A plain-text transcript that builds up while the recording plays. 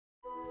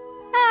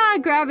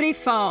Gravity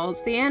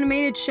Falls, the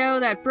animated show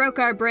that broke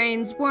our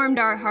brains, warmed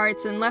our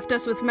hearts, and left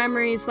us with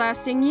memories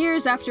lasting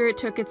years after it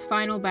took its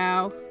final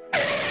bow.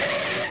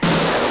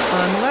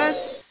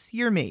 Unless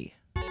you're me.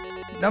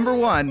 Number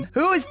 1,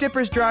 who is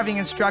Dipper's driving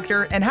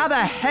instructor, and how the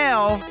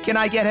hell can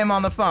I get him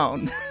on the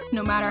phone?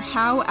 No matter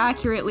how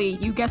accurately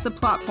you guess a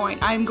plot point,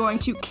 I'm going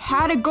to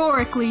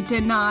categorically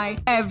deny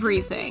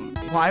everything.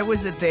 Why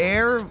was it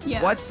there?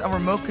 Yeah. What's a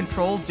remote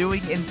control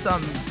doing in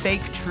some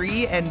fake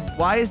tree? And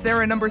why is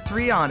there a number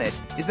 3 on it?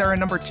 Is there a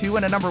number 2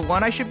 and a number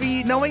 1 I should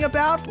be knowing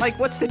about? Like,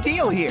 what's the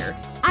deal here?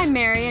 I'm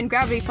Mary, and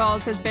Gravity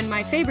Falls has been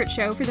my favorite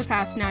show for the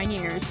past 9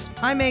 years.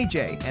 I'm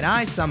AJ, and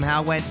I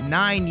somehow went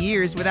 9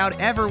 years without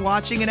ever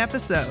watching an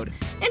episode.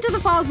 Into the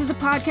Falls is a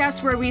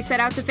podcast where we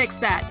set out to fix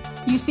that.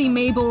 You see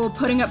Mabel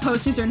putting up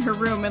posters in her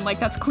room, and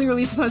that's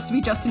clearly supposed to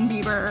be Justin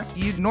Bieber.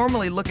 You'd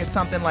normally look at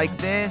something like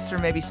this, or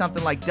maybe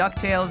something like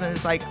DuckTales, and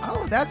it's like,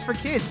 oh, that's for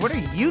kids. What are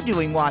you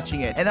doing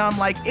watching it? And then I'm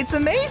like, it's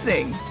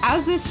amazing!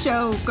 As this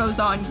show goes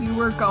on,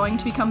 you are going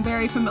to become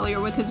very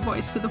familiar with his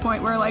voice to the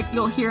point where,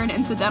 you'll hear an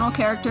incidental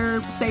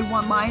character say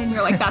one line, and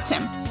you're like, that's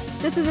him.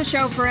 This is a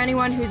show for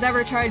anyone who's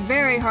ever tried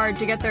very hard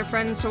to get their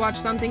friends to watch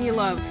something you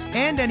love.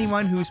 And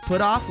anyone who's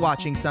put off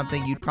watching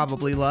something you'd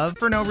probably love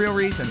for no real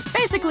reason.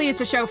 Basically,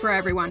 it's a show for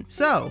everyone.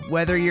 So,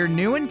 whether you're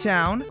new in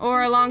town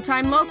or a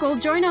longtime local,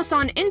 join us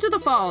on Into the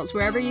Falls,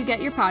 wherever you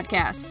get your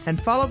podcasts.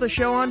 And follow the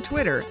show on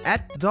Twitter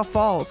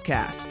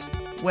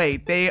 @TheFallsCast.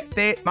 Wait,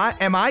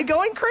 am I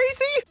going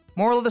crazy?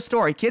 Moral of the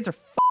story, kids are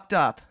fucked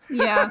up.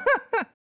 Yeah.